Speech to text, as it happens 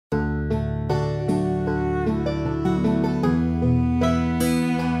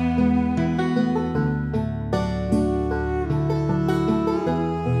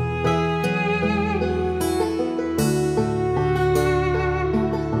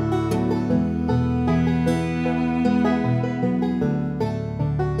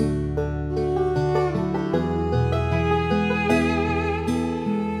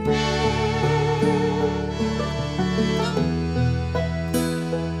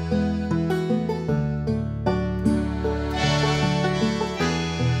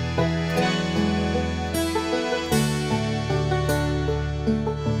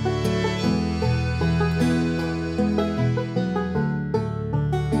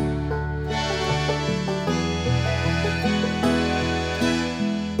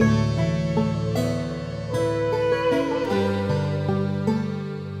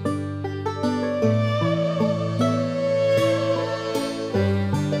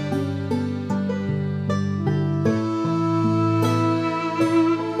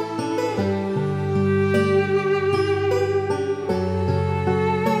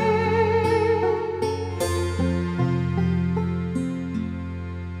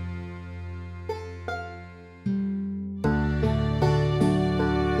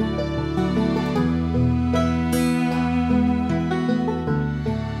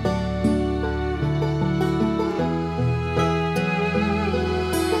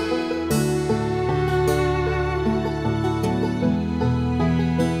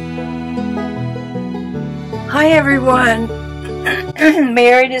Hi everyone,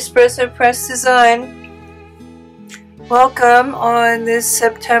 Married Espresso Press Design. Welcome on this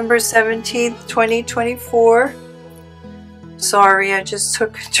September 17th, 2024. Sorry, I just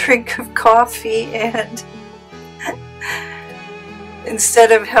took a drink of coffee and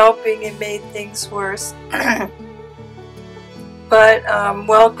instead of helping it made things worse. But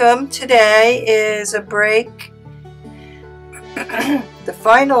welcome. Today is a break, the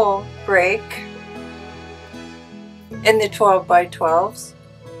final break in the 12 by 12s,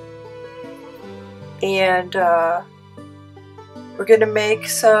 and we're gonna make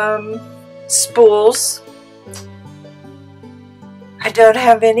some spools. I don't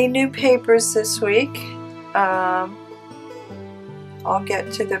have any new papers this week. I'll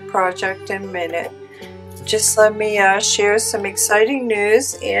get to the project in a minute. Just let me share some exciting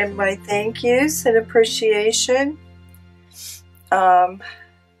news and my thank yous and appreciation.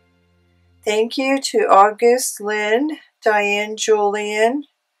 Thank you to August, Lynn, Diane, Julian,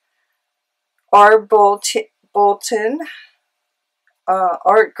 R. Bolton,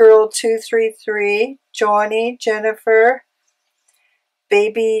 Art Girl 233, Johnny, Jennifer,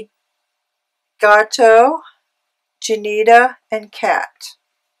 Baby Gato, Janita, and Cat.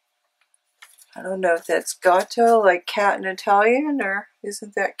 I don't know if that's Gato, like cat in Italian, or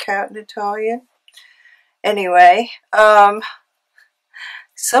isn't that cat in Italian? Anyway,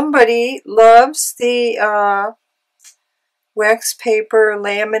 somebody loves the wax paper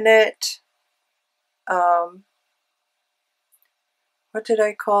laminate, what did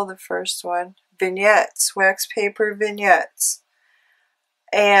I call the first one? Vignettes, wax paper vignettes.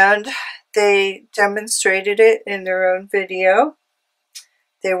 And they demonstrated it in their own video.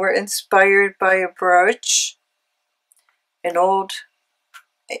 They were inspired by a brooch, an old,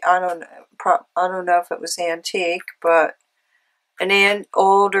 I don't know if it was antique, but an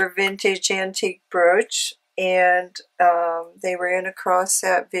old or vintage antique brooch, and they ran across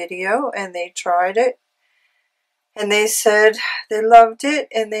that video and they tried it, and they said they loved it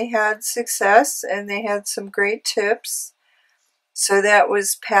and they had success and they had some great tips. So that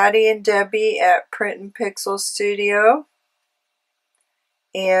was Patty and Debbie at Print and Pixel Studio.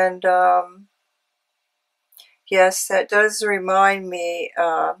 And yes, that does remind me,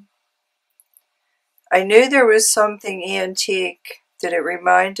 I knew there was something antique that it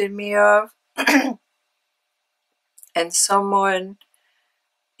reminded me of. And someone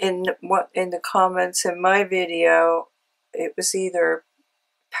in the comments in my video, it was either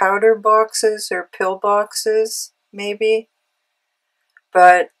powder boxes or pill boxes, maybe.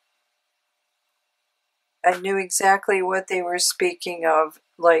 But I knew exactly what they were speaking of,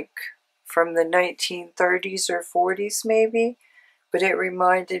 like from the 1930s or 40s maybe, but it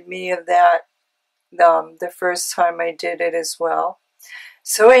reminded me of that the first time I did it as well.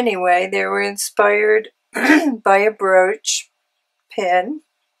 So anyway, they were inspired by a brooch pin,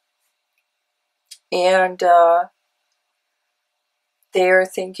 and they are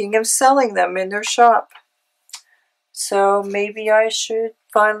thinking of selling them in their shop. So maybe I should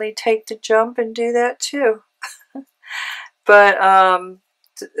finally take the jump and do that too. But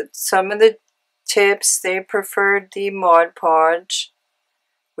some of the tips, they preferred the Mod Podge,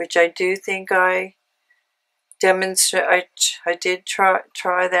 which I do think I demonstrate. I did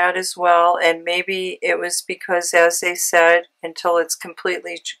try that as well, and maybe it was because, as they said, until it's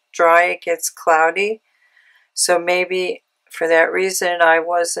completely dry it gets cloudy. So maybe for that reason I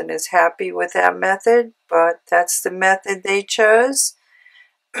wasn't as happy with that method, but that's the method they chose.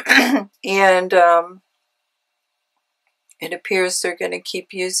 And it appears they're going to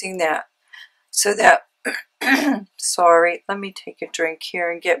keep using that. So that, sorry, let me take a drink here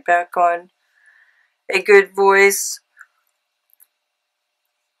and get back on a good voice.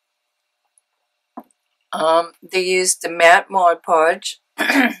 They used the matte Mod Podge,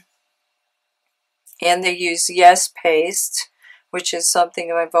 and they use Yes Paste, which is something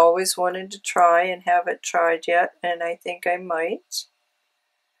I've always wanted to try and haven't tried yet, and I think I might.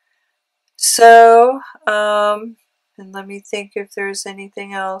 So, and let me think if there's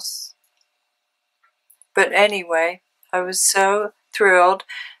anything else. But anyway, I was so thrilled.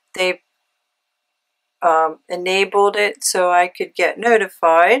 They enabled it so I could get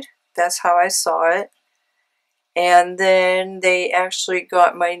notified. That's how I saw it. And then they actually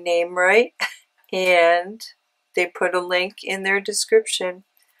got my name right, and they put a link in their description,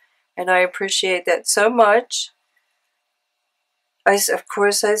 and I appreciate that so much. Of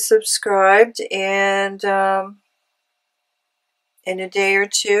course I subscribed, and in a day or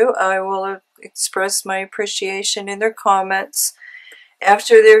two I will express my appreciation in their comments.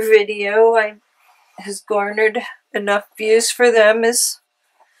 After their video has garnered enough views for them, as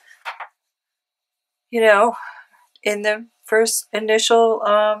you know, in the first initial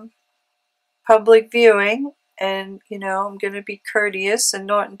public viewing, and you know, I'm going to be courteous and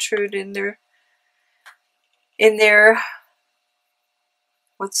not intrude in their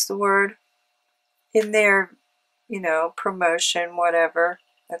what's the word, in their, you know, promotion, whatever.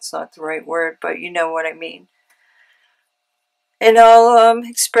 That's not the right word, but you know what I mean. And I'll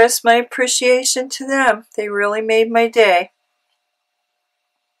express my appreciation to them. They really made my day.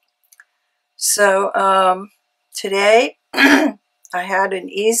 So today I had an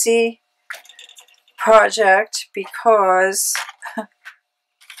easy project because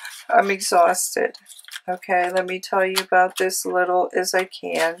I'm exhausted. Okay, let me tell you about this little as I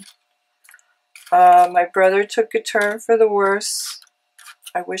can. My brother took a turn for the worse.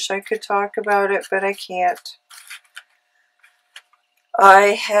 I wish I could talk about it, but I can't.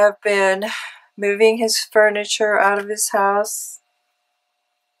 I have been moving his furniture out of his house,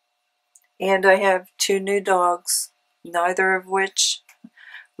 and I have 2 new dogs, neither of which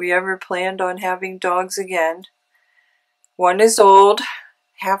we ever planned on having dogs again. One is old,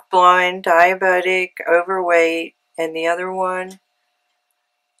 half blind, diabetic, overweight, and the other one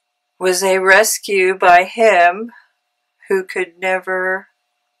was a rescue by him who could never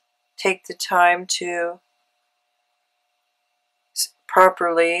take the time to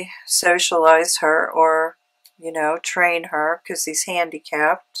properly socialize her or, you know, train her because he's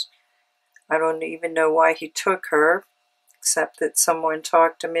handicapped. I don't even know why he took her, except that someone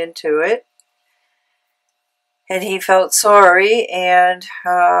talked him into it. And he felt sorry, and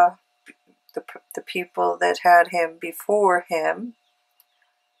the people that had him before him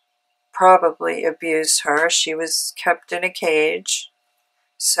probably abused her. She was kept in a cage,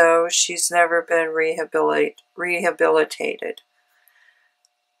 so she's never been rehabilitated.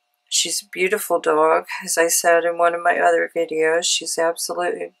 She's a beautiful dog. As I said in one of my other videos, she's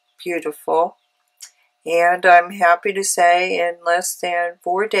absolutely beautiful. And I'm happy to say in less than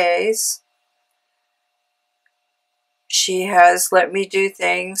 4 days, she has let me do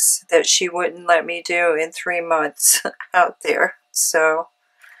things that she wouldn't let me do in 3 months out there. So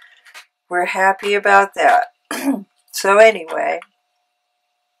we're happy about that. So anyway,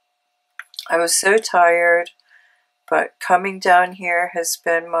 I was so tired, but coming down here has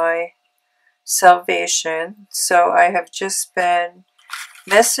been my salvation. So I have just been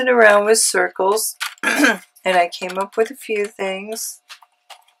messing around with circles, and I came up with a few things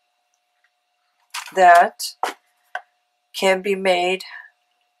that can be made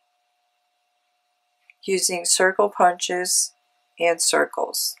using circle punches and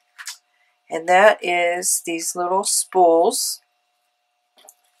circles. And that is these little spools.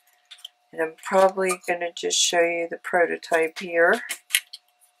 And I'm probably going to just show you the prototype here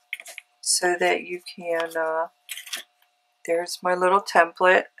so that you can, there's my little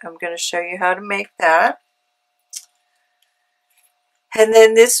template. I'm going to show you how to make that. And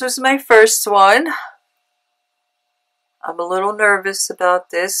then this was my first one. I'm a little nervous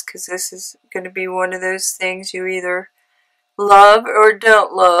about this because this is going to be one of those things you either love or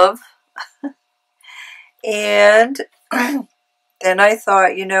don't love. And then I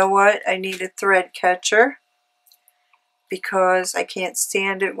thought, you know what, I need a thread catcher because I can't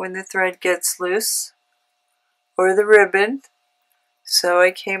stand it when the thread gets loose or the ribbon. So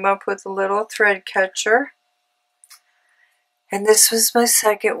I came up with a little thread catcher. And this was my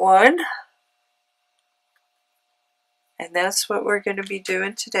second one. And that's what we're going to be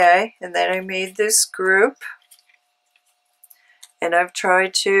doing today. And then I made this group. And I've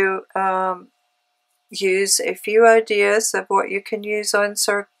tried to use a few ideas of what you can use on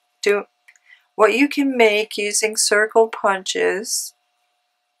what you can make using circle punches,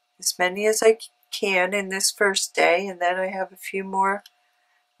 as many as I can in this first day, and then I have a few more,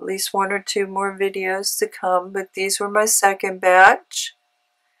 at least 1 or 2 more videos to come, but these were my second batch.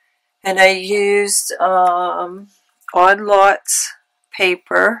 And I used Odd Lots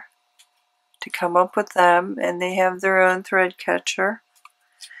paper to come up with them, and they have their own thread catcher.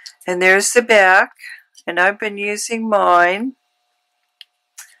 And there's the back. And I've been using mine.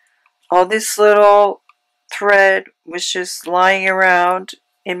 All this little thread was just lying around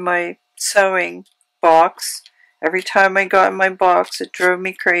in my sewing box. Every time I got in my box, it drove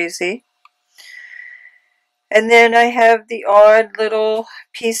me crazy. And then I have the odd little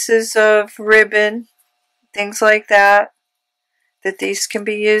pieces of ribbon, things like that these can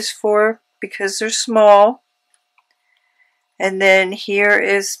be used for because they're small. And then here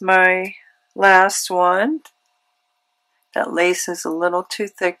is my last one. That lace is a little too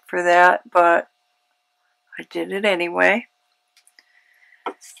thick for that, but I did it anyway.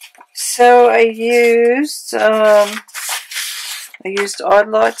 So I used Odd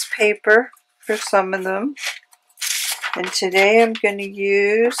Lots paper for some of them. And today I'm going to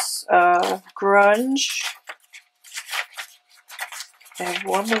use grunge. I have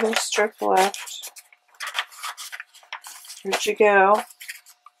one little strip left. Here you go.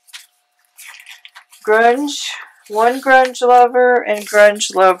 Grunge, one grunge lover and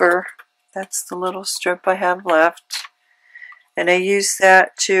grunge lover. That's the little strip I have left. And I use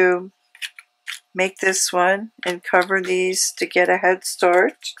that to make this one and cover these to get a head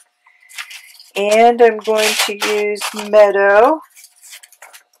start. And I'm going to use Meadow.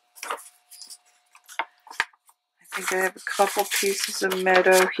 I think I have a couple pieces of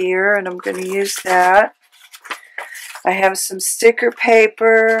Meadow here, and I'm going to use that. I have some sticker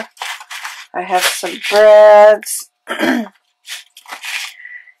paper. I have some brads. And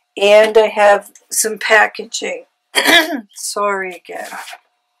I have some packaging. Sorry again.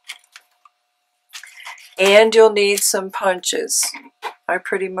 And you'll need some punches. I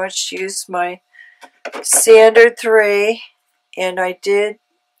pretty much used my standard 3, and I did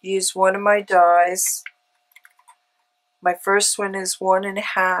use one of my dies. My first one is 1.5.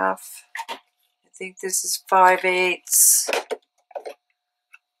 I think this is 5/8,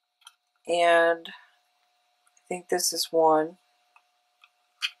 and I think this is 1.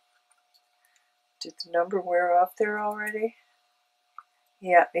 Did the number wear off there already?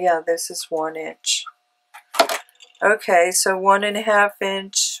 Yeah, this is 1 inch. Okay, so 1.5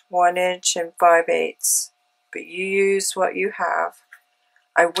 inch, 1 inch, and 5/8. But you use what you have.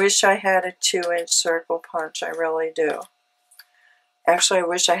 I wish I had a 2-inch circle punch. I really do. Actually, I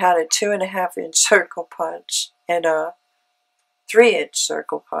wish I had a 2.5-inch circle punch and a 3-inch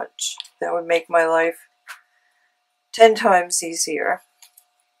circle punch. That would make my life 10 times easier.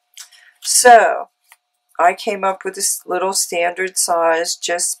 So, I came up with this little standard size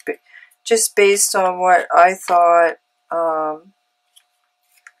just based on what I thought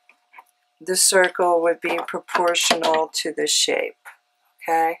the circle would be proportional to the shape.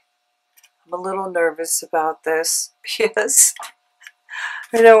 Okay? I'm a little nervous about this because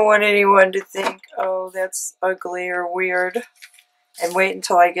I don't want anyone to think, oh, that's ugly or weird, and wait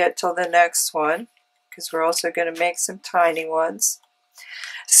until I get till the next one, because we're also going to make some tiny ones.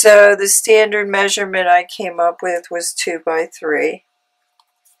 So the standard measurement I came up with was 2x3,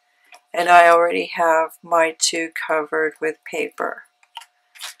 and I already have my 2 covered with paper.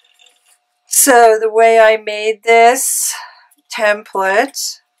 So the way I made this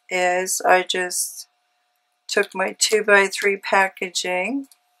template is I just took my 2x3 packaging,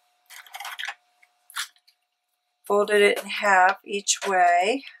 folded it in half each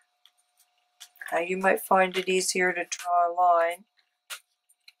way. Now you might find it easier to draw a line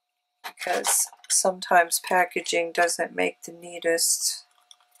because sometimes packaging doesn't make the neatest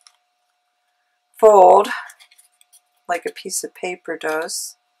fold like a piece of paper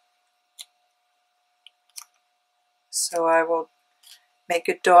does. So I will make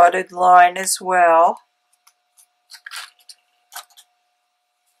a dotted line as well.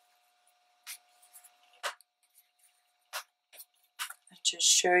 And just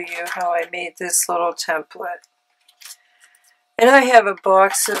show you how I made this little template. And I have a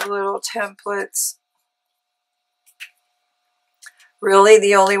box of little templates. Really,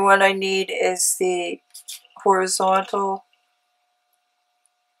 the only one I need is the horizontal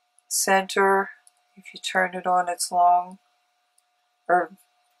center. If you turn it on its long, or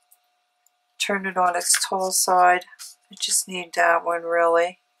turn it on its tall side, I just need that one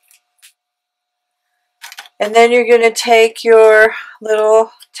really. And then you're going to take your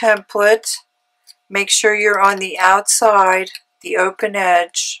little template, make sure you're on the outside, the open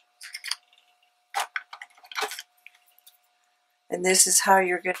edge. And this is how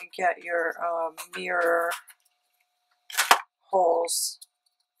you're going to get your mirror holes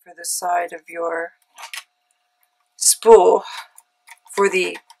for the side of your spool, for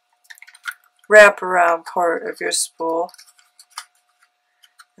the wraparound part of your spool.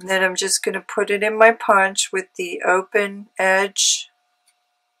 And then I'm just going to put it in my punch with the open edge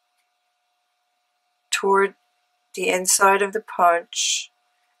toward the inside of the punch.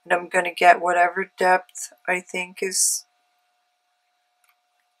 And I'm going to get whatever depth I think is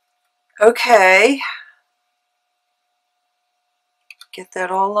okay. Get that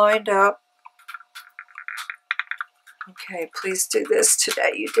all lined up. Okay, please do this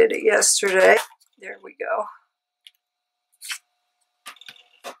today. You did it yesterday. There we go.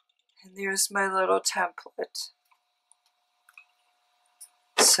 And there's my little template.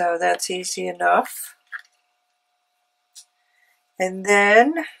 So that's easy enough. And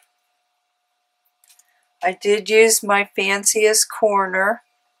then I did use my fanciest corner.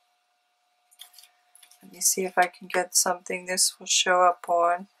 Let me see if I can get something this will show up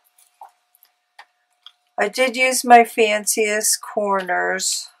on. I did use my fanciest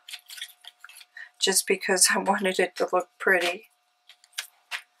corners just because I wanted it to look pretty.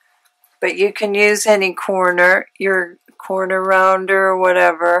 But you can use any corner, your corner rounder or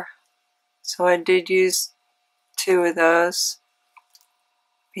whatever. So I did use 2 of those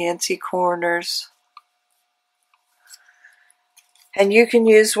fancy corners. And you can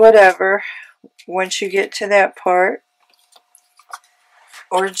use whatever once you get to that part.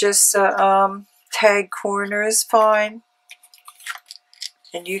 Or just a tag corner is fine.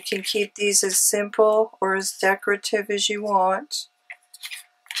 And you can keep these as simple or as decorative as you want.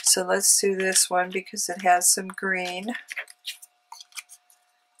 So let's do this one because it has some green.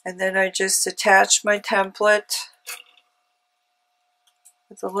 And then I just attach my template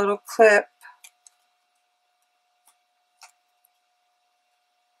with a little clip.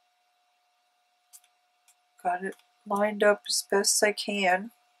 Got it lined up as best I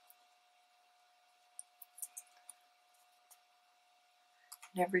can.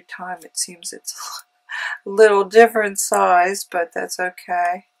 And every time it seems it's a little different size, but that's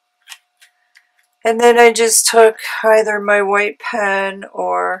okay. And then I just took either my white pen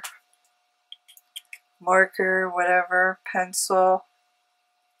or marker, whatever, pencil,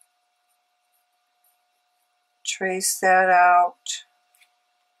 trace that out.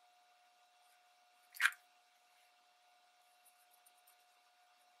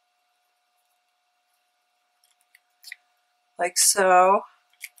 Like so.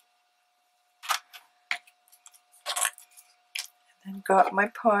 And then got my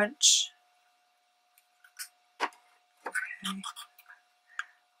punch. Okay.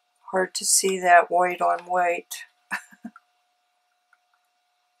 Hard to see that white on white.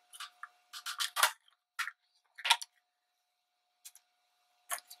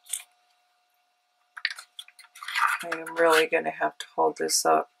 I am really going to have to hold this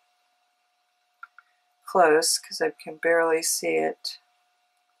up close because I can barely see it.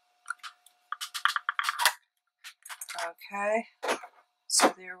 Okay,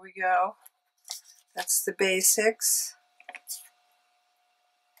 so there we go. That's the basics.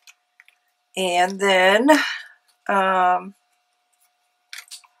 And then got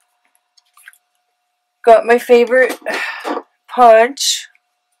my favorite punch.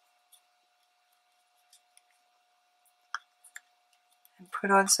 And put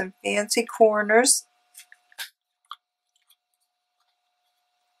on some fancy corners.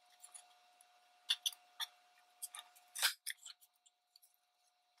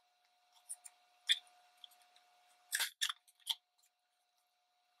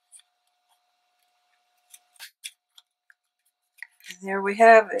 And there we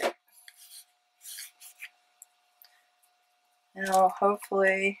have it. Now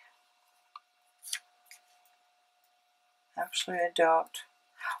hopefully, actually I don't.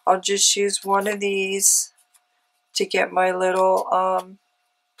 I'll just use one of these to get my little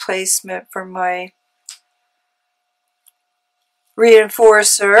placement for my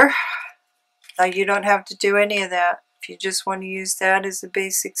reinforcer. Now you don't have to do any of that. If you just want to use that as a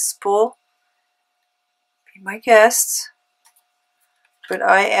basic spool, be my guest. But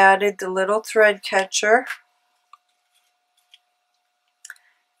I added the little thread catcher.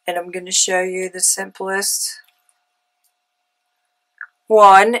 And I'm going to show you the simplest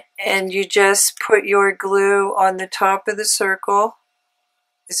one. And you just put your glue on the top of the circle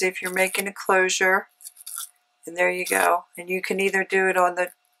as if you're making a closure. And there you go. And you can either do it on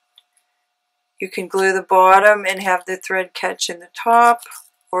the, you can glue the bottom and have the thread catch in the top,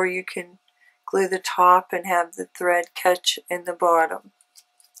 or you can glue the top and have the thread catch in the bottom.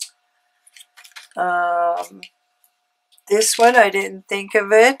 This one I didn't think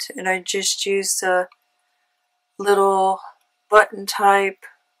of it, and I just used a little button type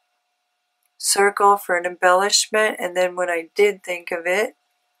circle for an embellishment, and then when I did think of it,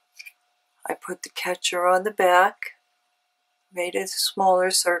 I put the catcher on the back, made it a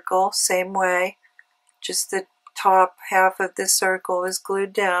smaller circle, same way, just the top half of the circle is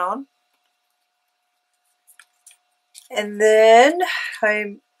glued down. And then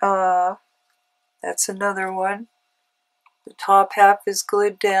that's another one. The top half is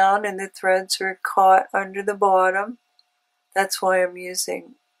glued down and the threads are caught under the bottom. That's why I'm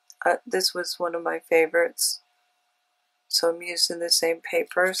using, this was one of my favorites. So I'm using the same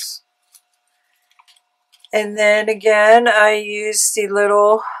papers. And then again, I used the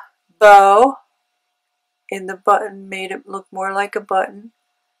little bow in the button, made it look more like a button.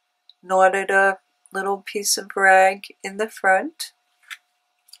 Knotted a little piece of rag in the front.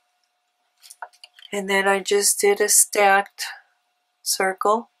 And then I just did a stacked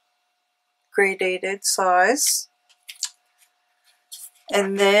circle, gradated size.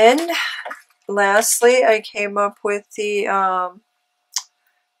 And then lastly, I came up with the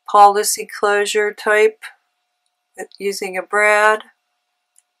policy closure type using a brad,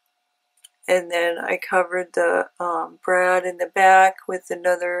 and then I covered the brad in the back with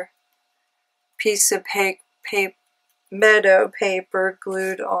another piece of meadow paper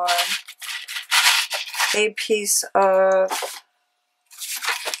glued on a piece of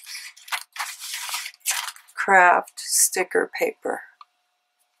craft sticker paper.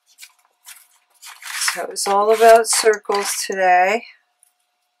 So it's all about circles today,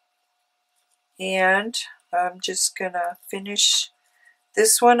 and I'm just gonna finish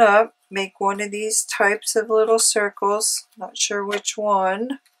this one up, make one of these types of little circles, not sure which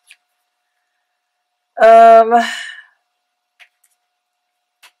one.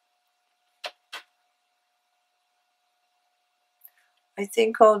 I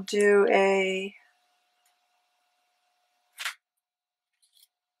think I'll do a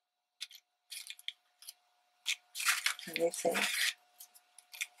let me think.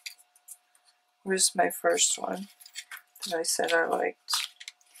 Where's my first one that I said I liked?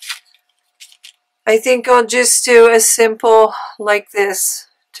 I think I'll just do a simple like this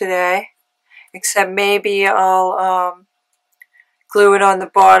today, except maybe I'll glue it on the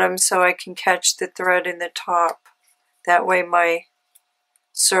bottom so I can catch the thread in the top. That way my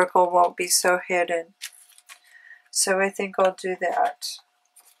circle won't be so hidden. So I think I'll do that.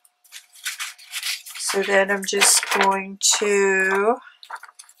 So then I'm just going to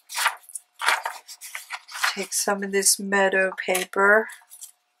take some of this meadow paper.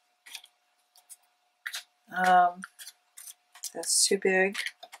 That's too big.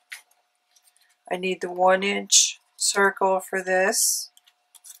 I need the 1-inch circle for this.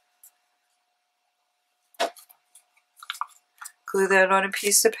 Glue that on a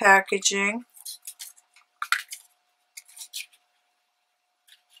piece of packaging.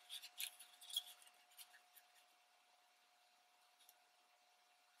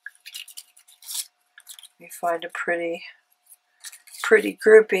 Let me find a pretty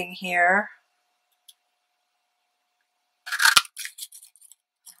grouping here.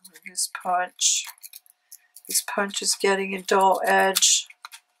 This punch. This punch is getting a dull edge.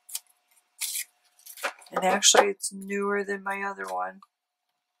 And actually it's newer than my other one.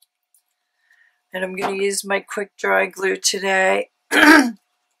 And I'm going to use my quick dry glue today.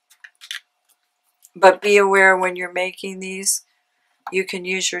 But be aware when you're making these, you can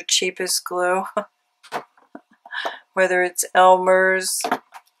use your cheapest glue. Whether it's Elmer's,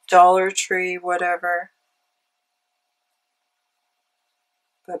 Dollar Tree, whatever.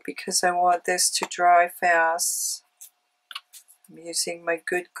 But because I want this to dry fast, I'm using my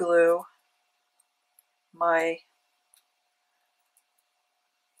good glue. I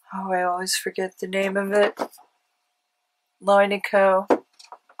always forget the name of it. Linico.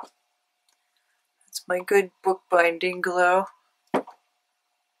 It's my good bookbinding glue.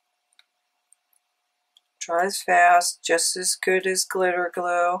 Dries fast, just as good as glitter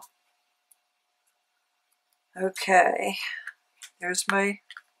glue. Okay, there's my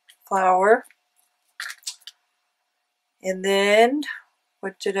flower. And then,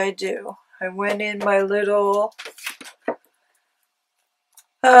 what did I do? I went in my little,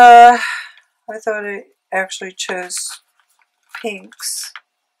 I thought I actually chose pinks.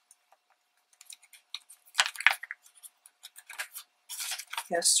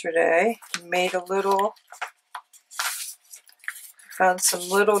 Yesterday, made a little, found some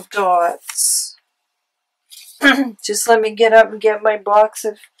little dots. Just let me get up and get my box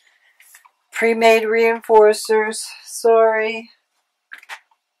of pre-made reinforcers. Sorry.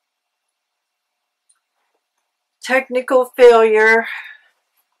 Technical failure.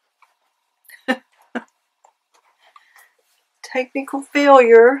 Technical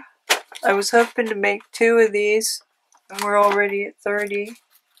failure. I was hoping to make 2 of these, and we're already at 30.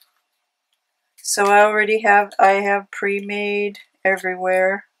 So I have pre-made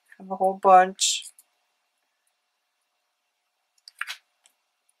everywhere. I have a whole bunch.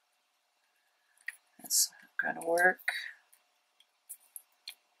 That's not gonna work.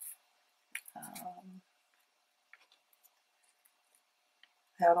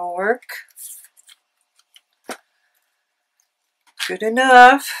 That'll work. Good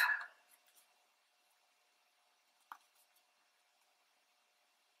enough.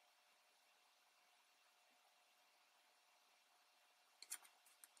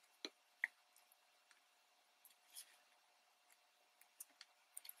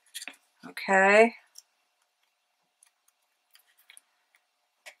 Okay.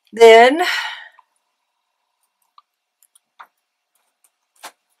 Then it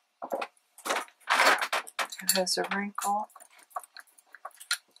has a wrinkle.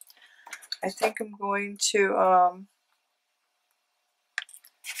 I think I'm going to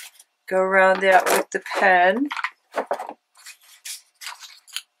go around that with the pen.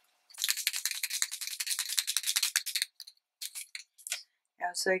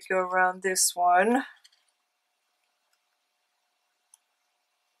 As I go around this one.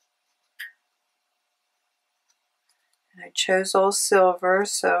 And I chose all silver,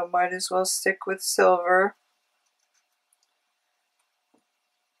 so might as well stick with silver.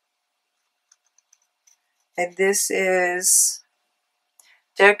 And this is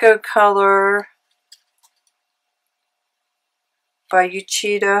Deco Color by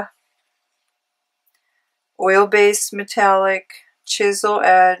Uchida. Oil-based metallic, chisel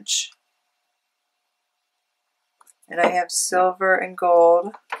edge. And I have silver and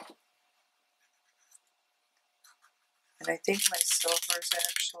gold. And I think my silver is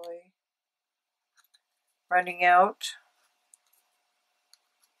actually running out.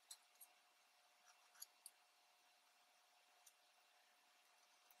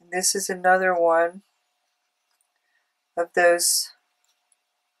 And this is another one of those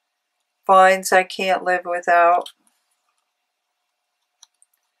finds I can't live without.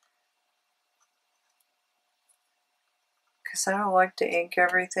 Because I don't like to ink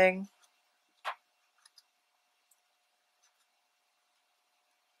everything.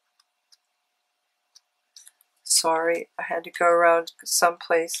 Sorry, I had to go around some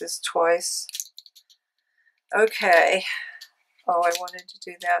places twice. Okay. Oh, I wanted to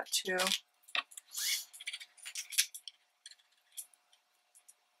do that too.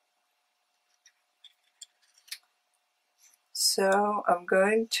 So I'm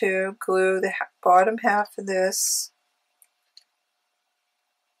going to glue the bottom half of this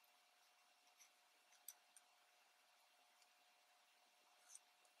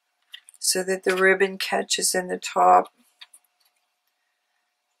so that the ribbon catches in the top.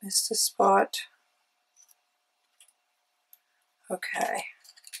 Missed a spot. Okay.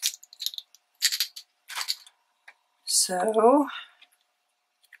 So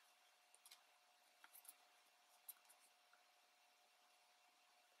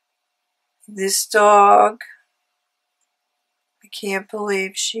this dog, I can't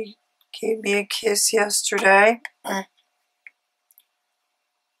believe she gave me a kiss yesterday.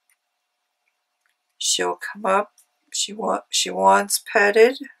 She'll come up. She wants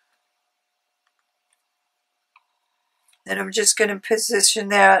petted. And I'm just going to position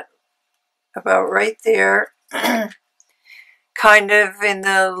that about right there, kind of in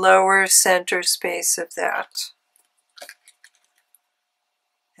the lower center space of that.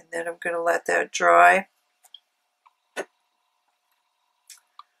 And then I'm going to let that dry.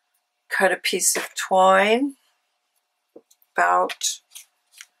 Cut a piece of twine, probably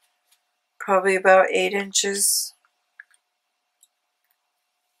about 8 inches.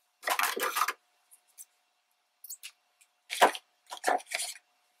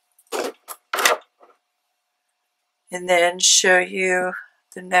 And then show you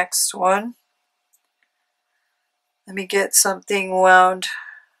the next one. Let me get something wound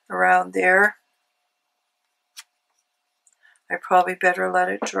around there. I probably better let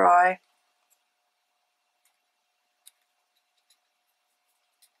it dry.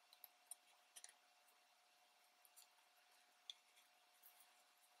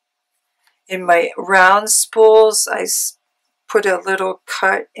 In my round spools, I put a little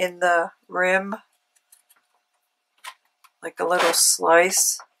cut in the rim, like a little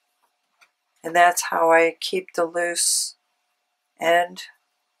slice, and that's how I keep the loose end.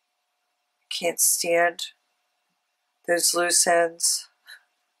 Can't stand those loose ends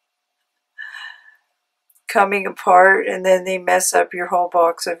coming apart, and then they mess up your whole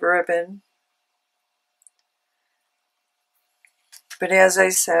box of ribbon. But as I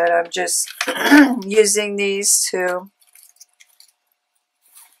said, I'm just using these to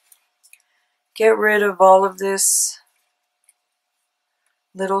get rid of all of this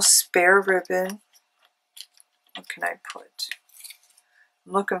little spare ribbon. What can I put?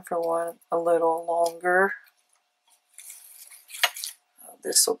 I'm looking for one a little longer. Oh,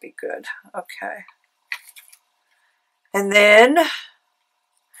 this will be good. Okay. And then,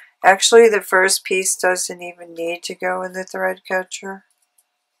 actually the first piece doesn't even need to go in the thread catcher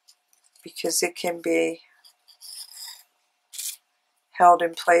because it can be held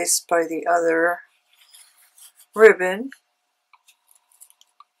in place by the other ribbon.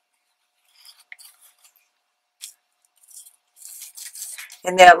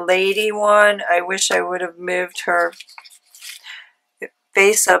 And that lady one, I wish I would have moved her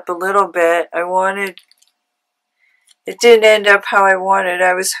face up a little bit. It didn't end up how I wanted.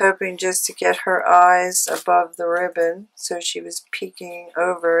 I was hoping just to get her eyes above the ribbon so she was peeking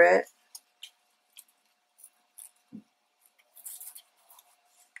over it.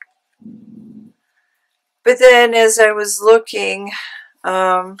 But then as I was looking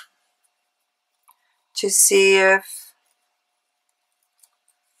to see if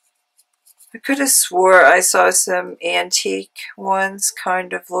I could have swore I saw some antique ones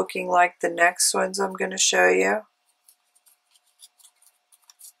kind of looking like the next ones I'm going to show you.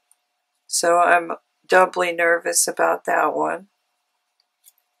 So I'm doubly nervous about that one.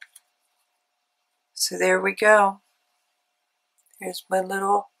 So there we go. Here's my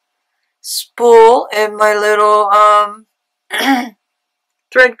little spool and my little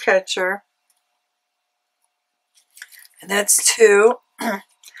thread catcher. And that's 2.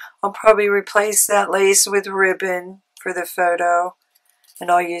 I'll probably replace that lace with ribbon for the photo, and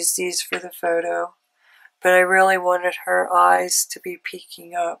I'll use these for the photo. But I really wanted her eyes to be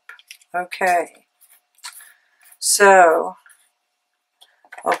peeking up. Okay. So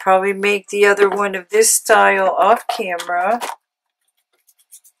I'll probably make the other one of this style off camera.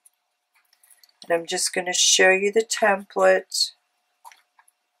 And I'm just going to show you the template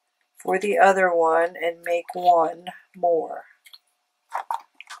for the other one and make one more.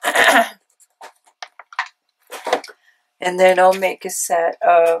 And then I'll make a set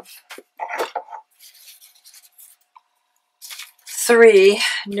of 3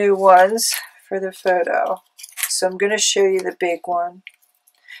 new ones for the photo. So I'm going to show you the big one.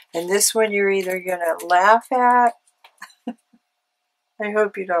 And this one you're either going to laugh at. I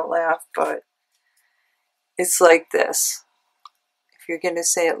hope you don't laugh, but it's like this. If you're going to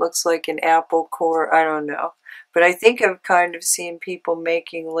say it looks like an apple core, I don't know. But I think I've kind of seen people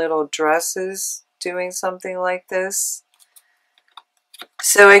making little dresses doing something like this.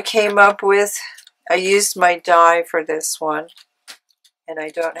 So I came up with, I used my die for this one. And I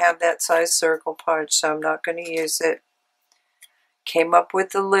don't have that size circle punch, so I'm not going to use it. Came up with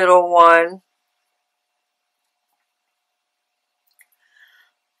the little one.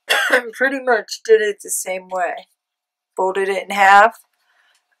 Pretty much did it the same way. Folded it in half.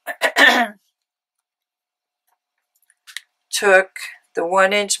 Took the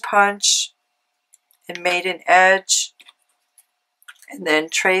 1-inch punch and made an edge. And then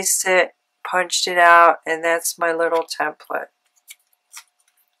traced it, punched it out, and that's my little template.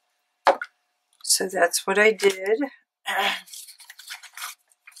 So that's what I did.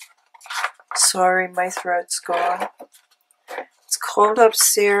 Sorry, my throat's gone. It's cold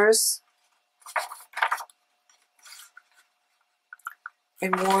upstairs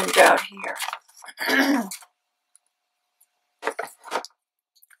and warm down here.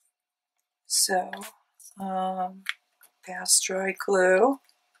 So, fast dry glue.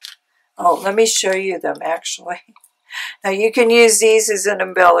 Oh, let me show you them actually. Now you can use these as an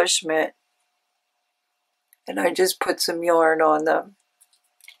embellishment. And I just put some yarn on them.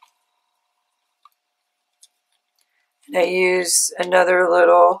 And I use another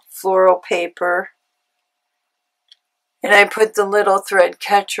little floral paper. And I put the little thread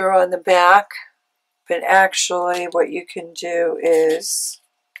catcher on the back. But actually what you can do is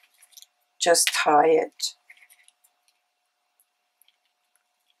just tie it.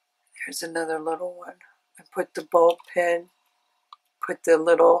 Here's another little one. I put the bulb pin, put the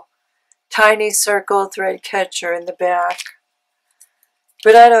little tiny circle thread catcher in the back.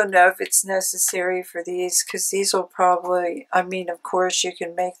 But I don't know if it's necessary for these, because these will probably, I mean, of course you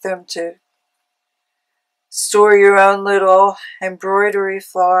can make them to store your own little embroidery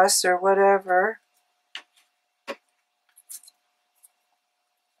floss or whatever.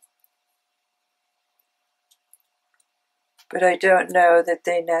 But I don't know that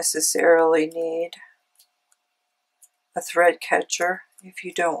they necessarily need a thread catcher if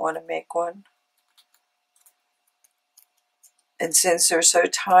you don't want to make one. And since they're so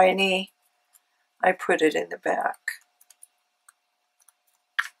tiny, I put it in the back.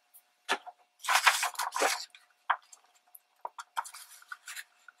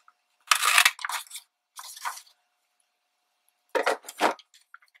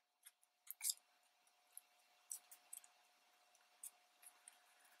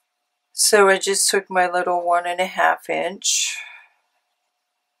 So I just took my little 1.5 inch.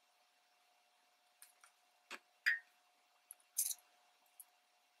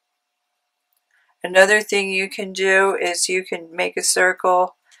 Another thing you can do is you can make a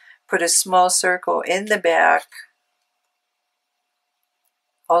circle, put a small circle in the back,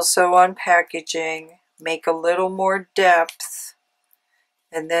 also on packaging, make a little more depth,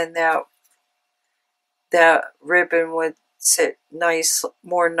 and then that ribbon would sit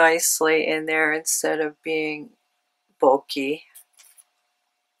more nicely in there instead of being bulky,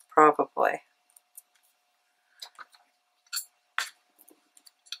 probably.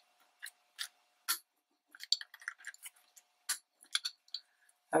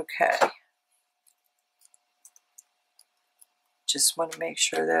 Okay. Just want to make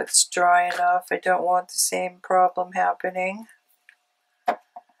sure that's dry enough. I don't want the same problem happening.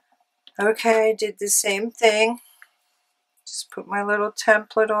 Okay, I did the same thing. Just put my little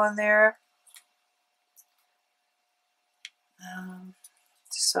template on there.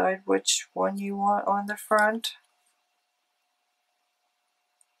 Decide which one you want on the front.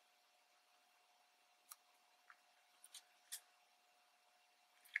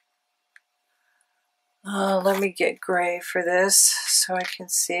 Let me get gray for this so I can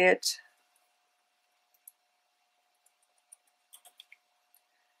see it.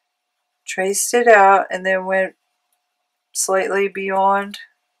 Traced it out and then went slightly beyond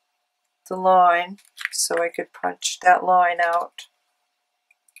the line so I could punch that line out.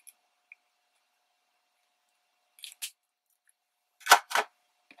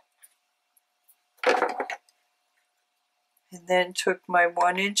 And then took my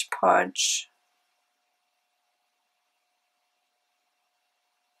 1-inch punch,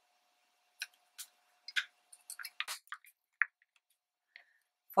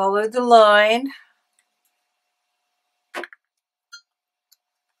 followed the line,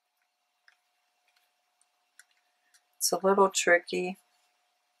 it's a little tricky,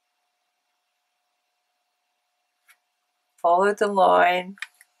 followed the line,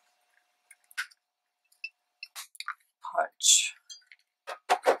 punch.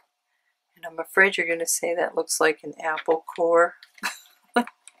 And I'm afraid you're going to say that looks like an apple core. But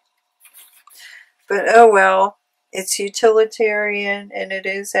oh well, it's utilitarian and it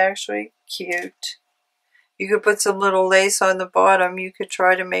is actually cute. You could put some little lace on the bottom. You could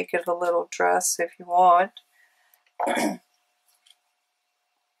try to make it a little dress if you want.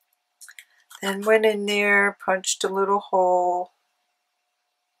 Then went in there, punched a little hole.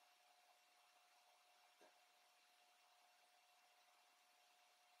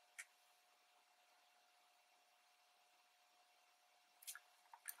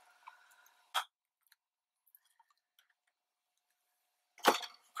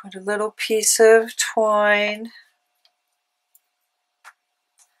 Put a little piece of twine. I'm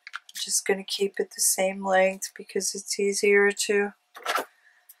just going to keep it the same length because it's easier to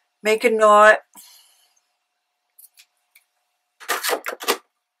make a knot. I'm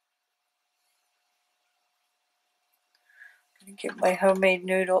going to get my homemade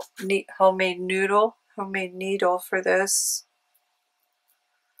needle for this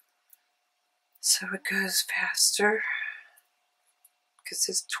so it goes faster because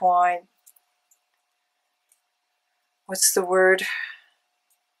this twine, what's the word?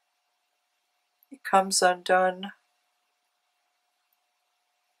 It comes undone.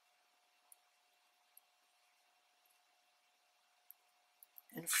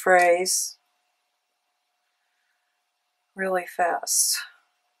 And frays really fast.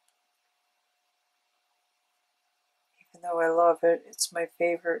 Even though I love it, it's my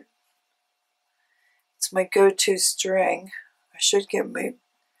favorite. It's my go-to string. I should get my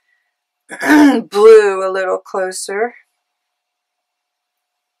blue a little closer.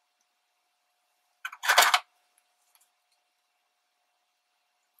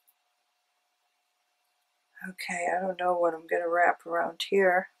 Okay, I don't know what I'm going to wrap around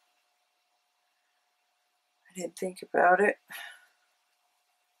here. I didn't think about it.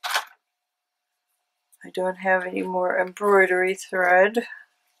 I don't have any more embroidery thread.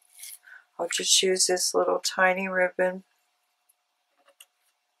 I'll just use this little tiny ribbon.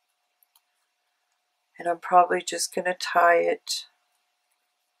 And I'm probably just going to tie it.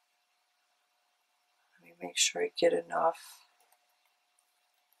 Let me make sure I get enough.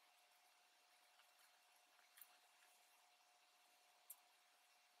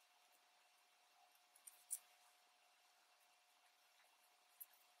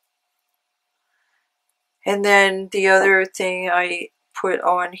 And then the other thing I put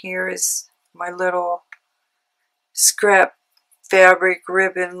on here is my little scrap fabric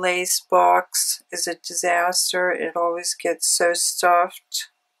ribbon lace box. Is a disaster. It always gets so stuffed.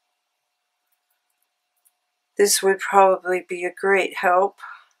 This would probably be a great help.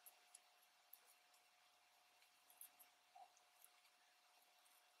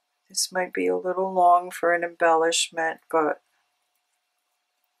 This might be a little long for an embellishment, but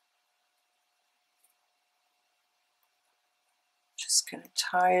just going to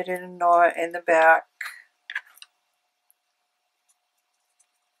tie it in a knot in the back.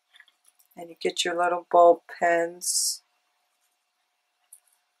 And you get your little bulb pins.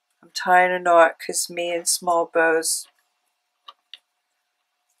 I'm tying a knot because me and small bows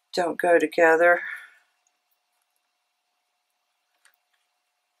don't go together.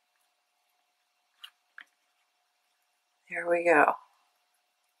 There we go.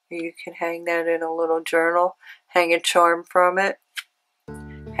 You can hang that in a little journal, hang a charm from it,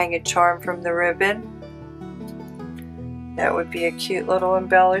 hang a charm from the ribbon. That would be a cute little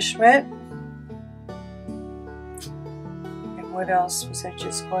embellishment. And what else was I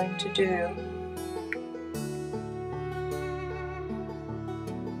just going to do?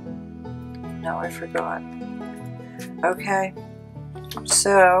 No, I forgot. Okay,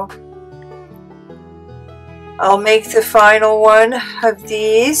 so I'll make the final one of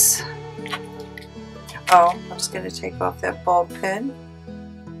these. Oh, I was going to take off that bulb pin.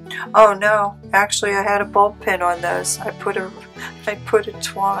 Oh no, actually I had a bulb pin on those. I put a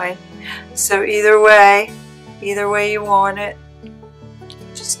twine. So either way you want it,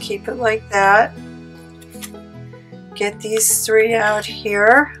 just keep it like that. Get these three out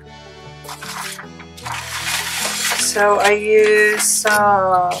here. So I used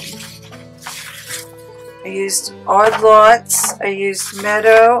Odd Lots, I used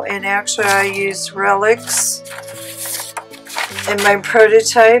Meadow, and actually I used Relics. In my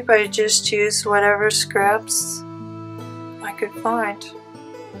prototype, I just used whatever scraps I could find.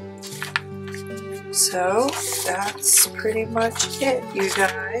 So that's pretty much it, you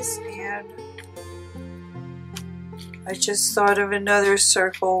guys. And I just thought of another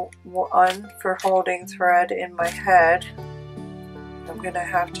circle one for holding thread in my head. I'm going to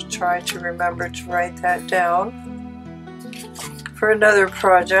have to try to remember to write that down for another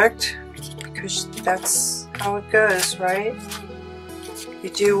project, because that's how it goes, right? You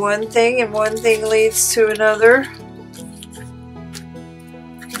do one thing and one thing leads to another.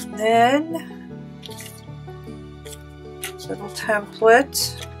 And then little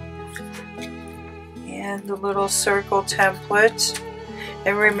template and the little circle template.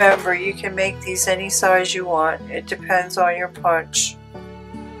 And remember, you can make these any size you want. It depends on your punch,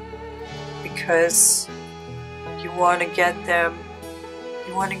 because you want to get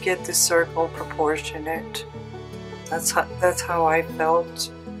the circle proportionate. That's how I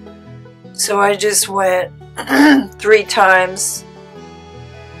felt. So I just went 3 times.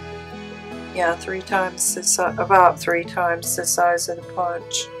 Yeah, 3 times the size, about 3 times the size of the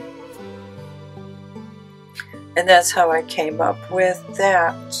punch. And that's how I came up with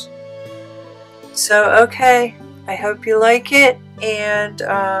that. So, okay, I hope you like it, and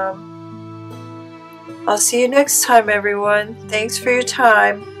I'll see you next time, everyone. Thanks for your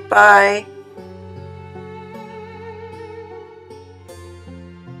time. Bye.